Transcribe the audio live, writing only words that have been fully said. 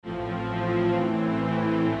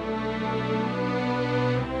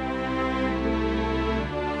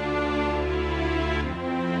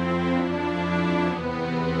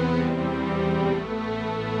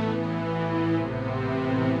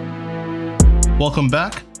Welcome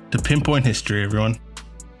back to Pinpoint History, everyone.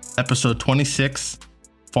 Episode 26,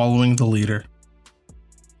 Following the Leader.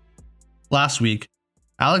 Last week,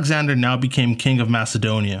 Alexander now became king of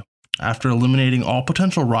Macedonia after eliminating all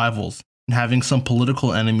potential rivals and having some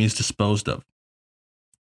political enemies disposed of.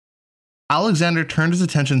 Alexander turned his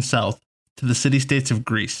attention south to the city-states of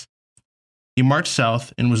Greece. He marched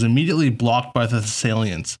south and was immediately blocked by the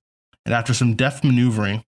Thessalians, and after some deft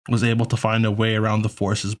maneuvering, was able to find a way around the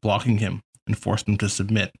forces blocking him and forced him to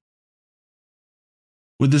submit.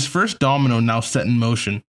 With his first domino now set in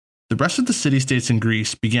motion, the rest of the city-states in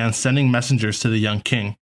Greece began sending messengers to the young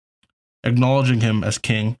king, acknowledging him as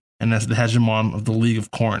king and as the hegemon of the League of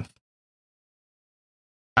Corinth.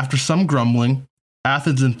 After some grumbling,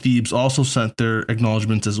 Athens and Thebes also sent their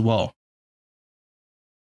acknowledgments as well.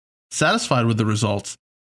 Satisfied with the results,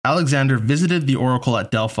 Alexander visited the oracle at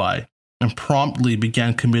Delphi and promptly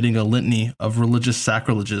began committing a litany of religious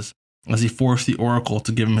sacrileges as he forced the oracle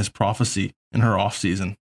to give him his prophecy in her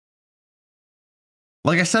off-season.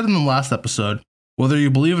 Like I said in the last episode, whether you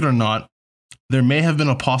believe it or not, there may have been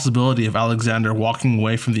a possibility of Alexander walking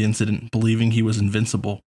away from the incident believing he was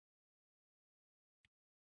invincible.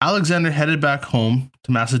 Alexander headed back home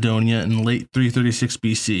to Macedonia in late 336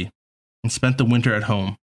 BC and spent the winter at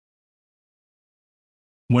home.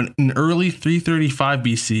 When in early 335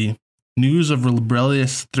 BC, news of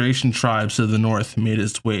rebellious Thracian tribes to the north made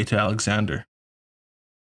its way to Alexander.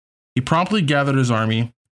 He promptly gathered his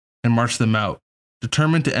army and marched them out,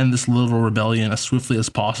 determined to end this little rebellion as swiftly as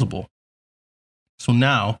possible. So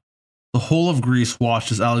now, the whole of Greece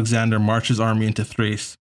watched as Alexander marched his army into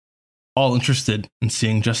Thrace, all interested in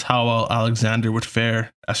seeing just how well Alexander would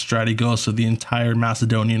fare as strategos of the entire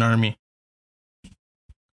Macedonian army.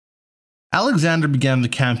 Alexander began the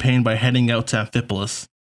campaign by heading out to Amphipolis,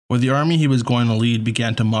 where the army he was going to lead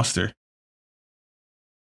began to muster.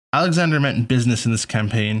 Alexander meant business in this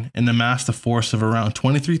campaign and amassed a force of around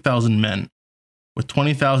 23,000 men, with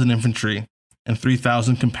 20,000 infantry and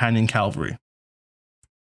 3,000 companion cavalry.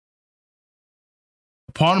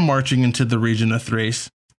 Upon marching into the region of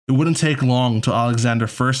Thrace, it wouldn't take long until Alexander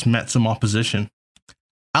first met some opposition.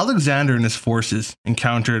 Alexander and his forces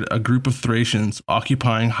encountered a group of Thracians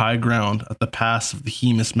occupying high ground at the pass of the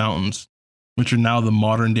Hemus Mountains, which are now the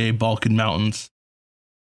modern-day Balkan Mountains.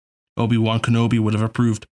 Obi-Wan Kenobi would have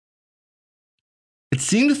approved. It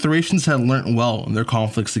seemed the Thracians had learnt well in their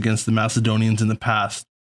conflicts against the Macedonians in the past.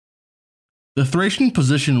 The Thracian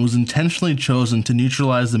position was intentionally chosen to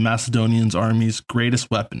neutralize the Macedonians' army's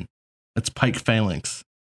greatest weapon, its pike phalanx.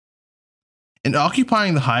 In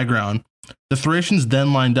occupying the high ground, the Thracians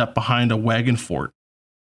then lined up behind a wagon fort.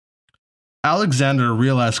 Alexander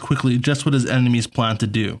realized quickly just what his enemies planned to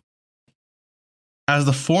do. As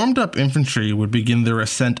the formed-up infantry would begin their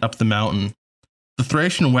ascent up the mountain, the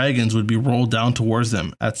Thracian wagons would be rolled down towards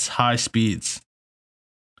them at high speeds.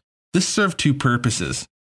 This served two purposes.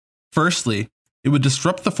 Firstly, it would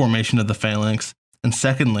disrupt the formation of the phalanx, and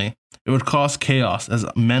secondly, it would cause chaos as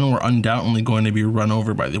men were undoubtedly going to be run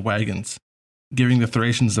over by the wagons, giving the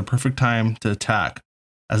Thracians the perfect time to attack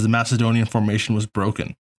as the Macedonian formation was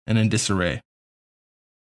broken and in disarray.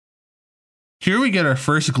 Here we get our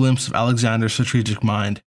first glimpse of Alexander's strategic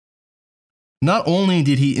mind. Not only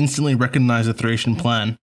did he instantly recognize the Thracian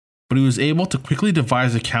plan, but he was able to quickly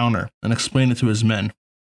devise a counter and explain it to his men.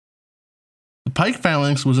 The pike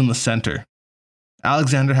phalanx was in the center.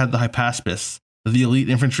 Alexander had the Hypaspes, the elite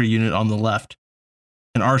infantry unit, on the left,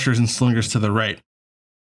 and archers and slingers to the right.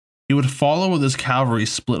 He would follow with his cavalry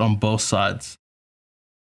split on both sides.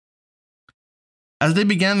 As they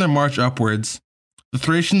began their march upwards, the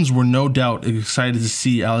Thracians were no doubt excited to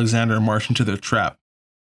see Alexander march into their trap.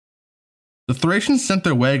 The Thracians sent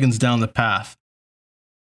their wagons down the path,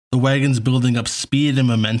 the wagons building up speed and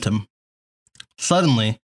momentum.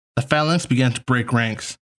 Suddenly, the phalanx began to break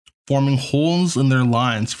ranks, forming holes in their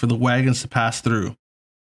lines for the wagons to pass through.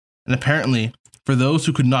 And apparently, for those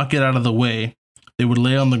who could not get out of the way, they would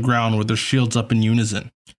lay on the ground with their shields up in unison.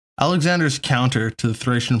 Alexander's counter to the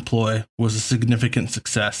Thracian ploy was a significant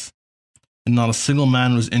success, and not a single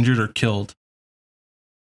man was injured or killed.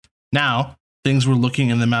 Now, things were looking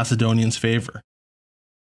in the Macedonians' favor.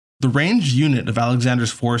 The ranged unit of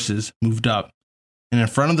Alexander's forces moved up, and in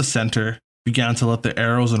front of the center began to let the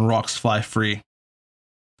arrows and rocks fly free.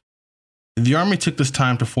 The army took this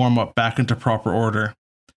time to form up back into proper order,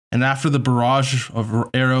 and after the barrage of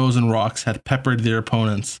arrows and rocks had peppered their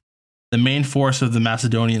opponents, the main force of the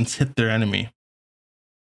Macedonians hit their enemy.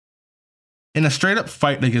 In a straight-up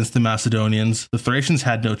fight against the Macedonians, the Thracians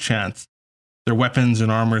had no chance. Their weapons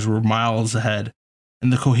and armors were miles ahead,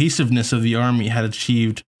 and the cohesiveness of the army had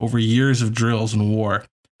achieved over years of drills and war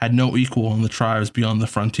had no equal in the tribes beyond the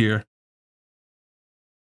frontier.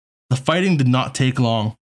 The fighting did not take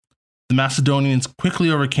long. The Macedonians quickly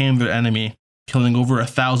overcame their enemy, killing over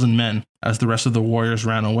 1,000 men as the rest of the warriors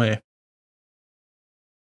ran away.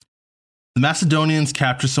 The Macedonians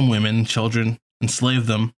captured some women and children, enslaved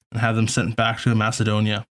them, and had them sent back to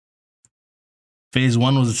Macedonia. Phase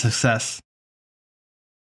 1 was a success.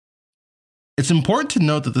 It's important to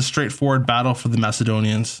note that the straightforward battle for the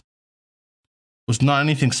Macedonians was not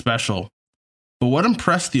anything special, but what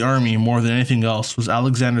impressed the army more than anything else was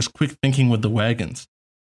Alexander's quick thinking with the wagons.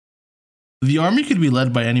 The army could be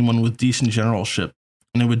led by anyone with decent generalship,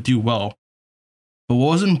 and it would do well. But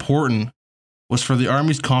what was important was for the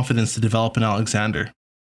army's confidence to develop in Alexander.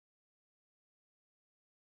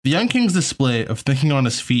 The young king's display of thinking on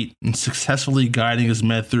his feet and successfully guiding his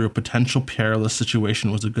men through a potential perilous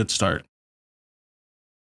situation was a good start.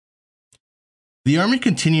 The army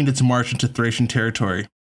continued its march into Thracian territory,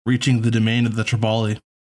 reaching the domain of the Triballi.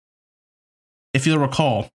 If you'll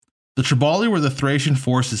recall, the Triballi were the Thracian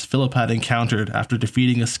forces Philip had encountered after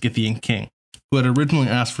defeating a Scythian king, who had originally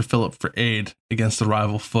asked for Philip for aid against a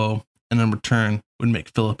rival foe, and in return would make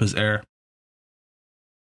Philip his heir.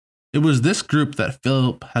 It was this group that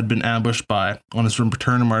Philip had been ambushed by on his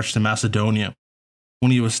return march to Macedonia,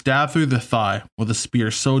 when he was stabbed through the thigh with a spear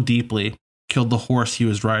so deeply, killed the horse he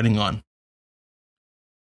was riding on.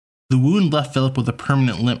 The wound left Philip with a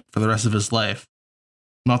permanent limp for the rest of his life,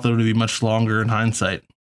 not that it would be much longer in hindsight.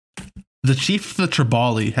 The chief of the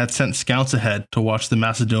Triballi had sent scouts ahead to watch the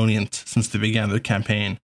Macedonians since they began their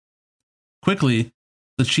campaign. Quickly,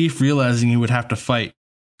 the chief, realizing he would have to fight,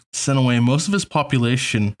 sent away most of his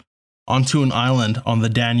population onto an island on the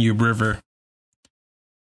Danube River.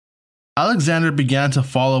 Alexander began to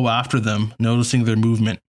follow after them, noticing their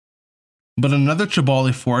movement. But another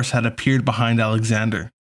Triballi force had appeared behind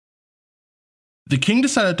Alexander. The king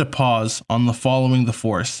decided to pause on the following the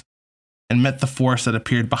force, and met the force that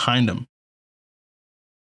appeared behind him.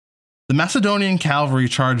 The Macedonian cavalry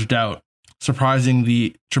charged out, surprising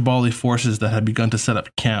the Triballi forces that had begun to set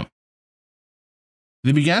up camp.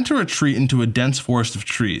 They began to retreat into a dense forest of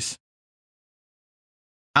trees.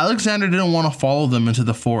 Alexander didn't want to follow them into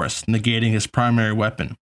the forest, negating his primary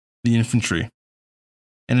weapon, the infantry.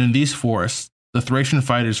 And in these forests, the Thracian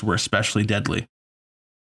fighters were especially deadly.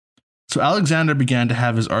 So Alexander began to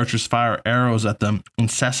have his archers fire arrows at them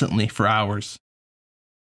incessantly for hours.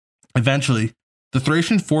 Eventually, the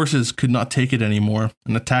Thracian forces could not take it anymore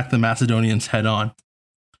and attacked the Macedonians head-on,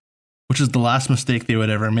 which is the last mistake they would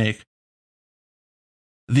ever make.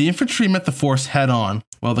 The infantry met the force head-on,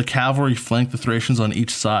 while the cavalry flanked the Thracians on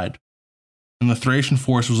each side, and the Thracian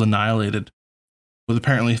force was annihilated, with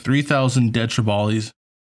apparently 3,000 dead Triballis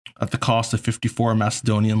at the cost of 54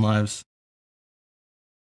 Macedonian lives.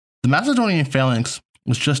 The Macedonian phalanx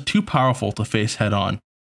was just too powerful to face head-on,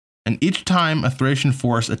 and each time a Thracian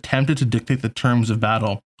force attempted to dictate the terms of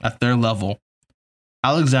battle at their level,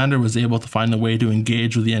 Alexander was able to find a way to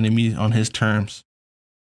engage with the enemy on his terms.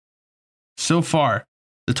 So far,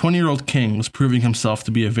 the 20-year-old king was proving himself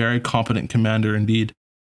to be a very competent commander indeed.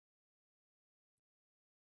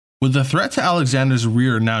 With the threat to Alexander's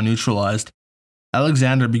rear now neutralized,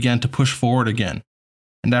 Alexander began to push forward again,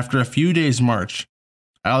 and after a few days' march,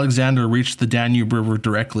 Alexander reached the Danube River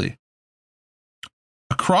directly.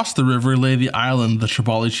 Across the river lay the island the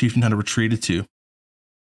Triballi chieftain had retreated to.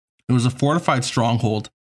 It was a fortified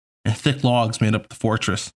stronghold, and thick logs made up the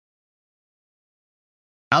fortress.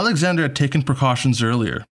 Alexander had taken precautions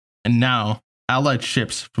earlier, and now allied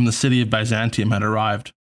ships from the city of Byzantium had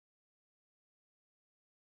arrived.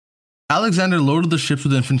 Alexander loaded the ships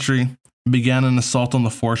with infantry and began an assault on the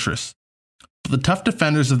fortress, but the tough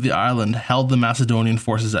defenders of the island held the Macedonian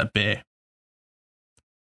forces at bay.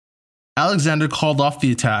 Alexander called off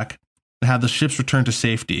the attack and had the ships return to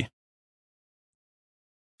safety.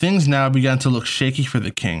 Things now began to look shaky for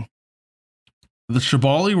the king. The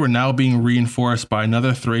Triballi were now being reinforced by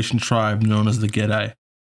another Thracian tribe known as the Getae.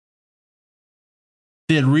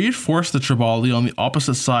 They had reinforced the Triballi on the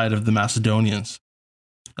opposite side of the Macedonians.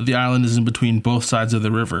 The island is in between both sides of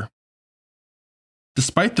the river.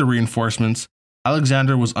 Despite the reinforcements,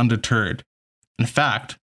 Alexander was undeterred. In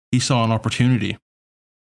fact, he saw an opportunity.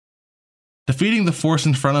 Defeating the force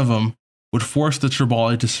in front of him would force the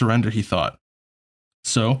Triballi to surrender, he thought.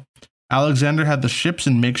 So, Alexander had the ships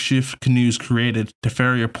and makeshift canoes created to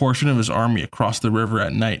ferry a portion of his army across the river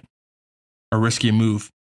at night. A risky move.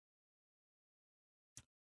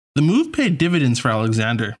 The move paid dividends for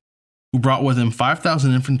Alexander, who brought with him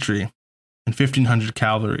 5,000 infantry and 1,500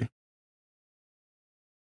 cavalry.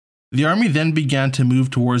 The army then began to move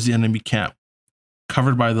towards the enemy camp,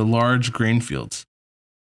 covered by the large grain fields.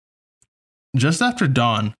 Just after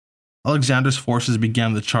dawn, Alexander's forces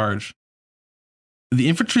began the charge. The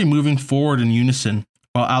infantry moving forward in unison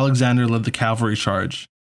while Alexander led the cavalry charge.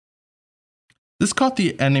 This caught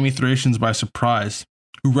the enemy Thracians by surprise,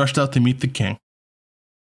 who rushed out to meet the king.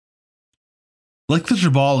 Like the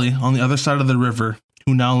Jabali on the other side of the river,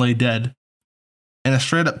 who now lay dead, in a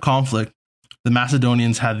straight-up conflict, the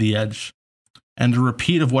Macedonians had the edge, and a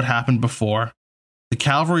repeat of what happened before, the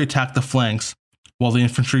cavalry attacked the flanks while the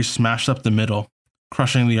infantry smashed up the middle,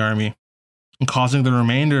 crushing the army, and causing the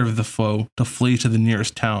remainder of the foe to flee to the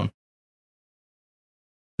nearest town.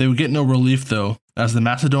 They would get no relief though, as the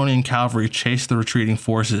Macedonian cavalry chased the retreating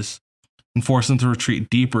forces and forced them to retreat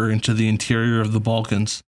deeper into the interior of the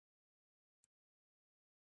Balkans.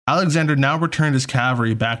 Alexander now returned his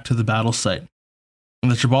cavalry back to the battle site,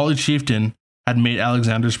 and the Jabali chieftain had made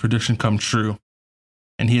Alexander's prediction come true,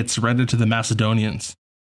 and he had surrendered to the Macedonians.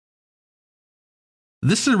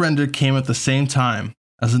 This surrender came at the same time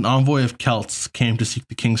as an envoy of Celts came to seek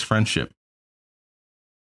the king's friendship.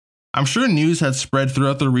 I'm sure news had spread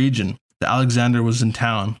throughout the region that Alexander was in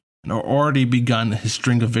town and had already begun his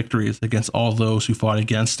string of victories against all those who fought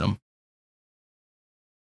against him.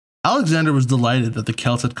 Alexander was delighted that the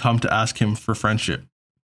Celts had come to ask him for friendship.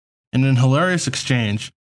 In an hilarious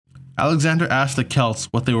exchange, Alexander asked the Celts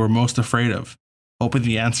what they were most afraid of, hoping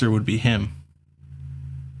the answer would be him.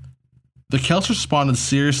 The Celts responded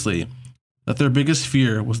seriously that their biggest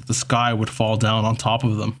fear was that the sky would fall down on top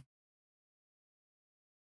of them.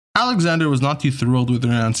 Alexander was not too thrilled with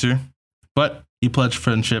their answer, but he pledged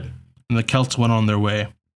friendship, and the Celts went on their way.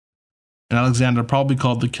 And Alexander probably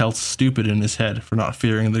called the Celts stupid in his head for not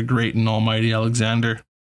fearing the great and almighty Alexander.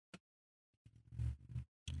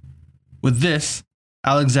 With this,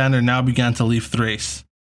 Alexander now began to leave Thrace,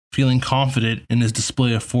 feeling confident in his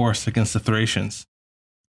display of force against the Thracians.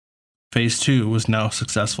 Phase 2 was now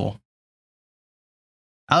successful.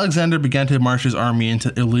 Alexander began to march his army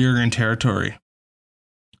into Illyrian territory.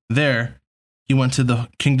 There, he went to the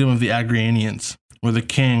kingdom of the Agrianians, where the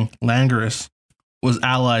king, Langarus, was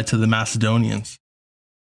allied to the Macedonians.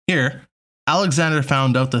 Here, Alexander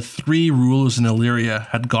found out that 3 rulers in Illyria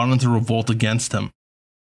had gone into revolt against him.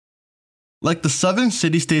 Like the southern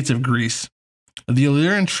city-states of Greece, the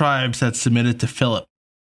Illyrian tribes had submitted to Philip,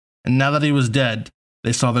 and now that he was dead,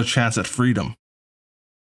 they saw their chance at freedom.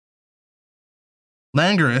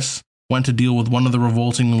 Langarus went to deal with one of the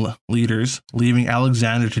revolting leaders, leaving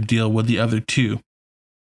Alexander to deal with the other 2.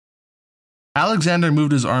 Alexander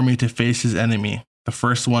moved his army to face his enemy, the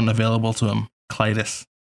first one available to him, Clitus.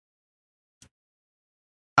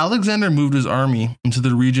 Alexander moved his army into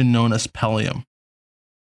the region known as Pelium.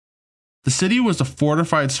 The city was a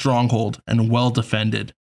fortified stronghold and well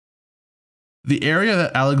defended. The area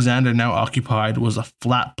that Alexander now occupied was a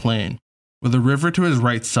flat plain, with a river to his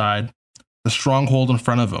right side, the stronghold in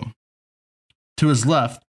front of him. To his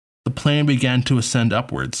left, the plain began to ascend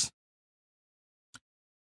upwards.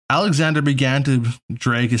 Alexander began to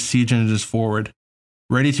drag his siege engines forward,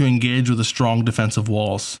 ready to engage with the strong defensive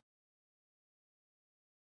walls.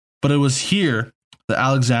 But it was here that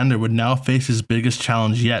Alexander would now face his biggest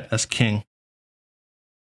challenge yet as king.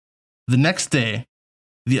 The next day,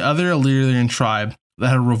 the other Illyrian tribe that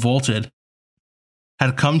had revolted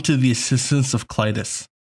had come to the assistance of Clitus.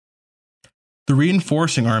 The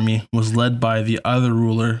reinforcing army was led by the other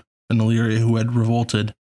ruler in Illyria who had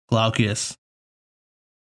revolted, Glaucius,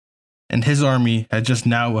 and his army had just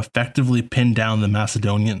now effectively pinned down the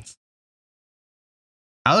Macedonians.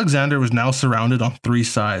 Alexander was now surrounded on 3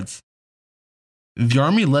 sides. The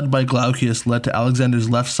army led by Glaucius led to Alexander's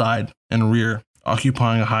left side and rear,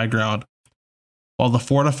 occupying a high ground, while the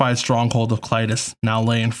fortified stronghold of Clitus now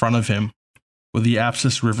lay in front of him, with the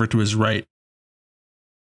Apsus River to his right.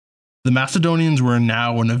 The Macedonians were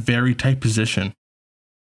now in a very tight position.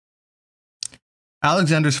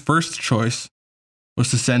 Alexander's first choice was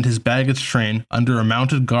to send his baggage train under a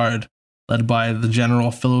mounted guard led by the general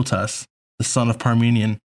Philotas, the son of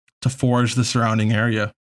Parmenion, to forage the surrounding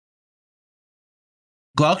area.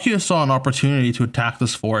 Glaucius saw an opportunity to attack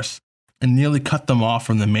this force and nearly cut them off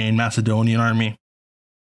from the main Macedonian army.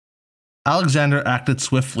 Alexander acted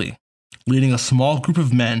swiftly, leading a small group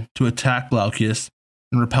of men to attack Glaucius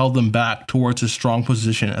and repel them back towards his strong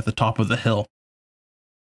position at the top of the hill.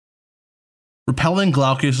 Repelling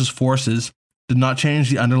Glaucius' forces did not change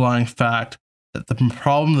the underlying fact that the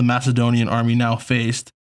problem the Macedonian army now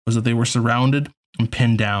faced was that they were surrounded and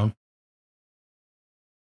pinned down.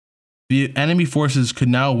 The enemy forces could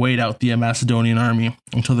now wait out the Macedonian army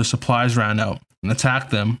until their supplies ran out and attack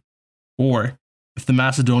them, or if the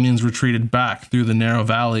Macedonians retreated back through the narrow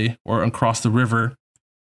valley or across the river,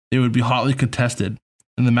 they would be hotly contested,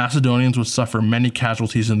 and the Macedonians would suffer many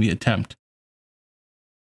casualties in the attempt.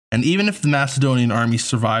 And even if the Macedonian army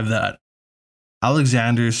survived that,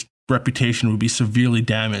 Alexander's reputation would be severely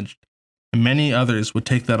damaged, and many others would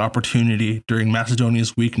take that opportunity during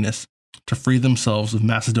Macedonia's weakness to free themselves of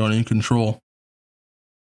Macedonian control.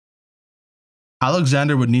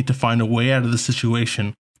 Alexander would need to find a way out of the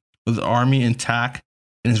situation with the army intact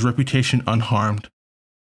and his reputation unharmed.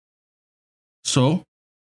 So,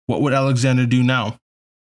 what would Alexander do now?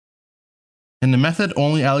 In a method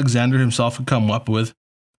only Alexander himself could come up with,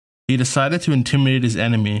 he decided to intimidate his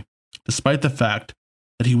enemy, despite the fact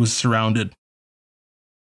that he was surrounded.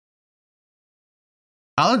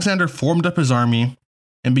 Alexander formed up his army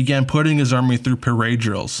and began putting his army through parade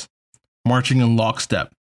drills, marching in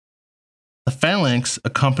lockstep. The phalanx,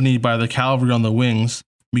 accompanied by the cavalry on the wings,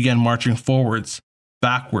 began marching forwards,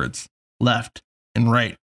 backwards, left, and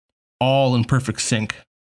right, all in perfect sync.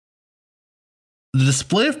 The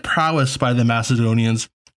display of prowess by the Macedonians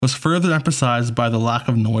was further emphasized by the lack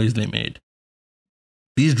of noise they made.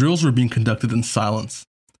 These drills were being conducted in silence,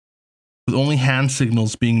 with only hand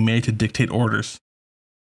signals being made to dictate orders.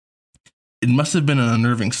 It must have been an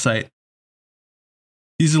unnerving sight.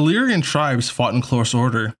 These Illyrian tribes fought in close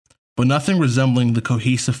order, but nothing resembling the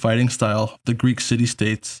cohesive fighting style of the Greek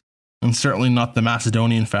city-states, and certainly not the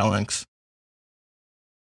Macedonian phalanx.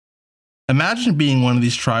 Imagine being one of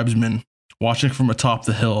these tribesmen, watching from atop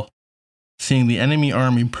the hill, seeing the enemy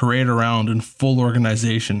army parade around in full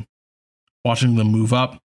organization, watching them move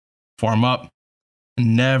up, form up,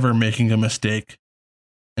 and never making a mistake,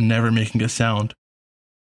 and never making a sound.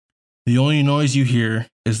 The only noise you hear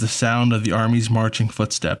is the sound of the army's marching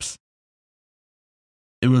footsteps.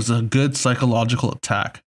 It was a good psychological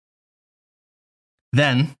attack.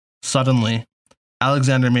 Then, suddenly,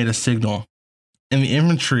 Alexander made a signal, and the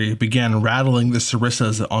infantry began rattling the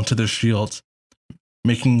sarissas onto their shields,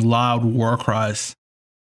 making loud war cries.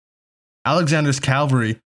 Alexander's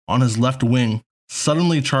cavalry, on his left wing,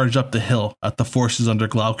 suddenly charged up the hill at the forces under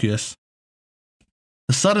Glaucius.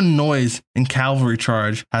 The sudden noise and cavalry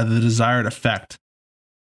charge had the desired effect.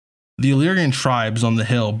 The Illyrian tribes on the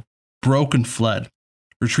hill broke and fled,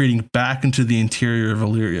 retreating back into the interior of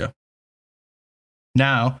Illyria.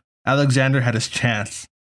 Now, Alexander had his chance.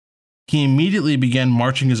 He immediately began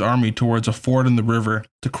marching his army towards a ford in the river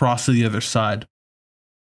to cross to the other side.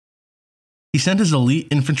 He sent his elite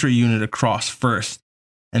infantry unit across first,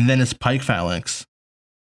 and then his pike phalanx.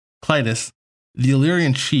 Clitus, the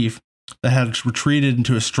Illyrian chief that had retreated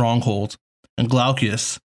into his stronghold, and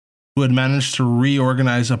Glaucius, who had managed to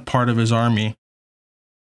reorganize a part of his army,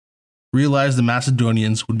 realized the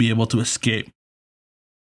Macedonians would be able to escape.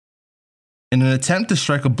 In an attempt to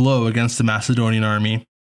strike a blow against the Macedonian army,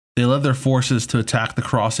 they led their forces to attack the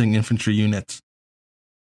crossing infantry units.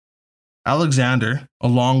 Alexander,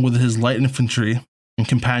 along with his light infantry and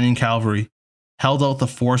companion cavalry, held out the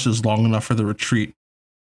forces long enough for the retreat.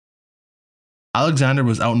 Alexander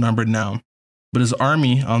was outnumbered now, but his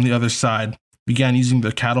army on the other side began using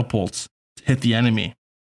their catapults to hit the enemy.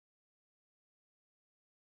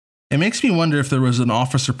 It makes me wonder if there was an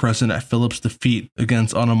officer present at Philip's defeat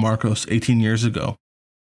against Onomarkos 18 years ago.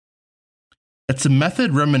 It's a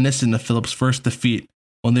method reminiscent of Philip's first defeat,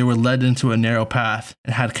 when they were led into a narrow path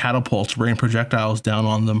and had catapults rain projectiles down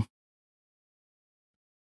on them.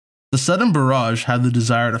 The sudden barrage had the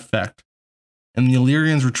desired effect, and the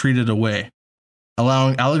Illyrians retreated away,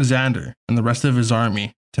 allowing Alexander and the rest of his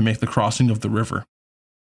army to make the crossing of the river.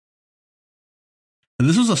 And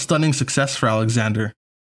this was a stunning success for Alexander.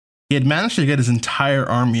 He had managed to get his entire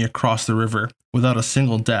army across the river without a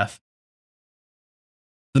single death.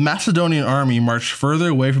 The Macedonian army marched further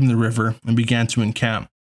away from the river and began to encamp.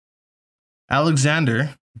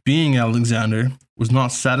 Alexander, being Alexander, was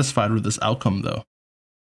not satisfied with this outcome, though.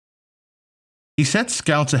 He sent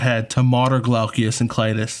scouts ahead to martyr Glaucius and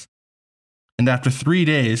Clitus, and after 3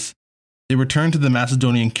 days, they returned to the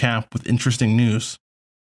Macedonian camp with interesting news.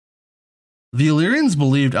 The Illyrians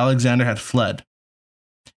believed Alexander had fled,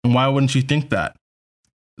 and why wouldn't you think that?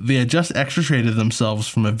 They had just extricated themselves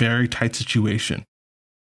from a very tight situation.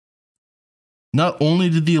 Not only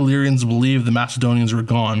did the Illyrians believe the Macedonians were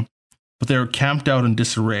gone, but they were camped out in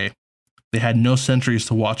disarray. They had no sentries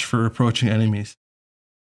to watch for approaching enemies.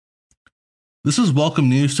 This was welcome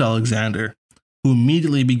news to Alexander, who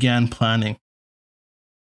immediately began planning.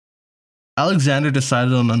 Alexander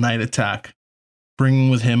decided on a night attack, bringing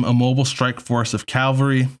with him a mobile strike force of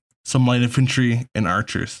cavalry, some light infantry, and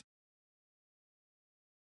archers.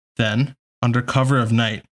 Then, under cover of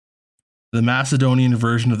night, the Macedonian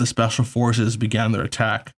version of the special forces began their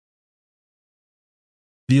attack.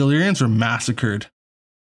 The Illyrians were massacred.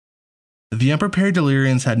 The unprepared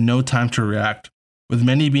Illyrians had no time to react, with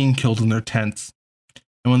many being killed in their tents.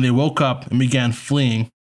 And when they woke up and began fleeing,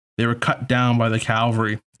 they were cut down by the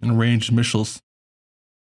cavalry and ranged missiles.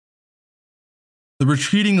 The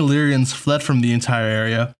retreating Illyrians fled from the entire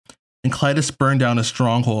area, and Clitus burned down his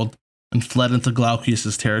stronghold and fled into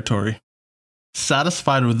Glaucus' territory.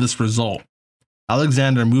 Satisfied with this result,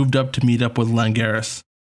 Alexander moved up to meet up with Langaris,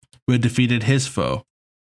 who had defeated his foe.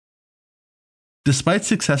 Despite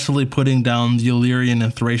successfully putting down the Illyrian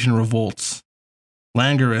and Thracian revolts,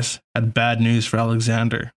 Langaris had bad news for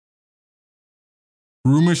Alexander.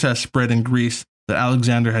 Rumors had spread in Greece that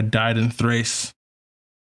Alexander had died in Thrace.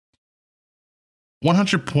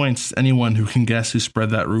 100 points to anyone who can guess who spread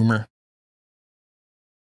that rumor.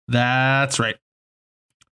 That's right.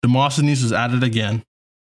 Demosthenes was at it again.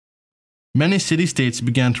 Many city-states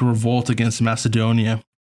began to revolt against Macedonia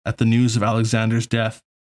at the news of Alexander's death.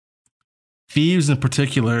 Thebes, in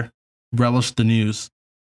particular, relished the news.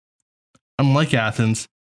 Unlike Athens,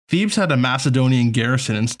 Thebes had a Macedonian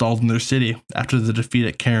garrison installed in their city after the defeat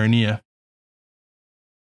at Chaeronea.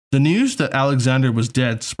 The news that Alexander was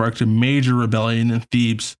dead sparked a major rebellion in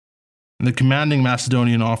Thebes, and the commanding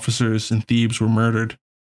Macedonian officers in Thebes were murdered.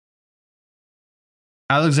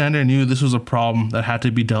 Alexander knew this was a problem that had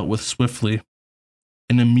to be dealt with swiftly,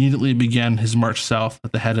 and immediately began his march south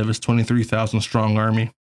at the head of his 23,000-strong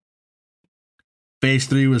army. Phase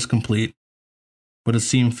 3 was complete, but it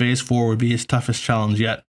seemed Phase 4 would be his toughest challenge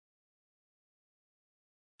yet.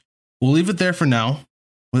 We'll leave it there for now,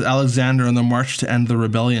 with Alexander on the march to end the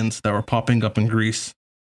rebellions that were popping up in Greece.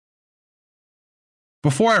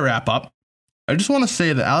 Before I wrap up, I just want to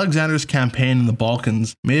say that Alexander's campaign in the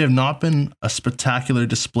Balkans may have not been a spectacular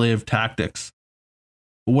display of tactics,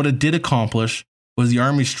 but what it did accomplish was the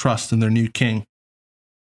army's trust in their new king.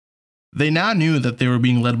 They now knew that they were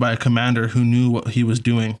being led by a commander who knew what he was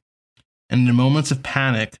doing, and in moments of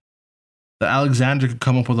panic, that Alexander could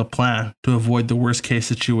come up with a plan to avoid the worst-case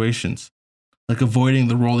situations, like avoiding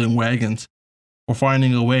the rolling wagons or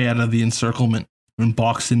finding a way out of the encirclement when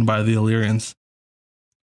boxed in by the Illyrians.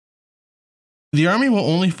 The army will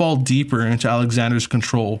only fall deeper into Alexander's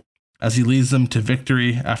control as he leads them to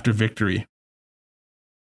victory after victory.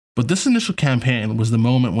 But this initial campaign was the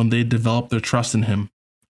moment when they developed their trust in him,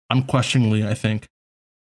 unquestioningly, I think.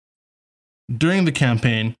 During the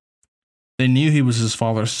campaign, they knew he was his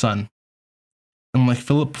father's son, and like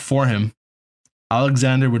Philip before him,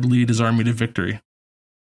 Alexander would lead his army to victory.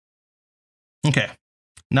 Okay,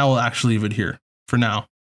 now we'll actually leave it here, for now.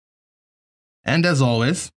 And as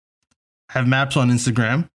always, I have maps on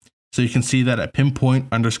Instagram, so you can see that at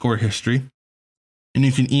pinpoint_history, and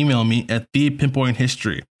you can email me at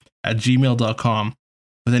thepinpointhistory@gmail.com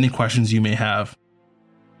with any questions you may have.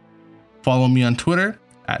 Follow me on Twitter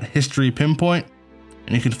at historypinpoint,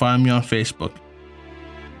 and you can find me on Facebook.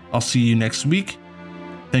 I'll see you next week.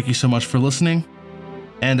 Thank you so much for listening.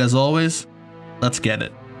 And as always, let's get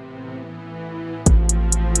it.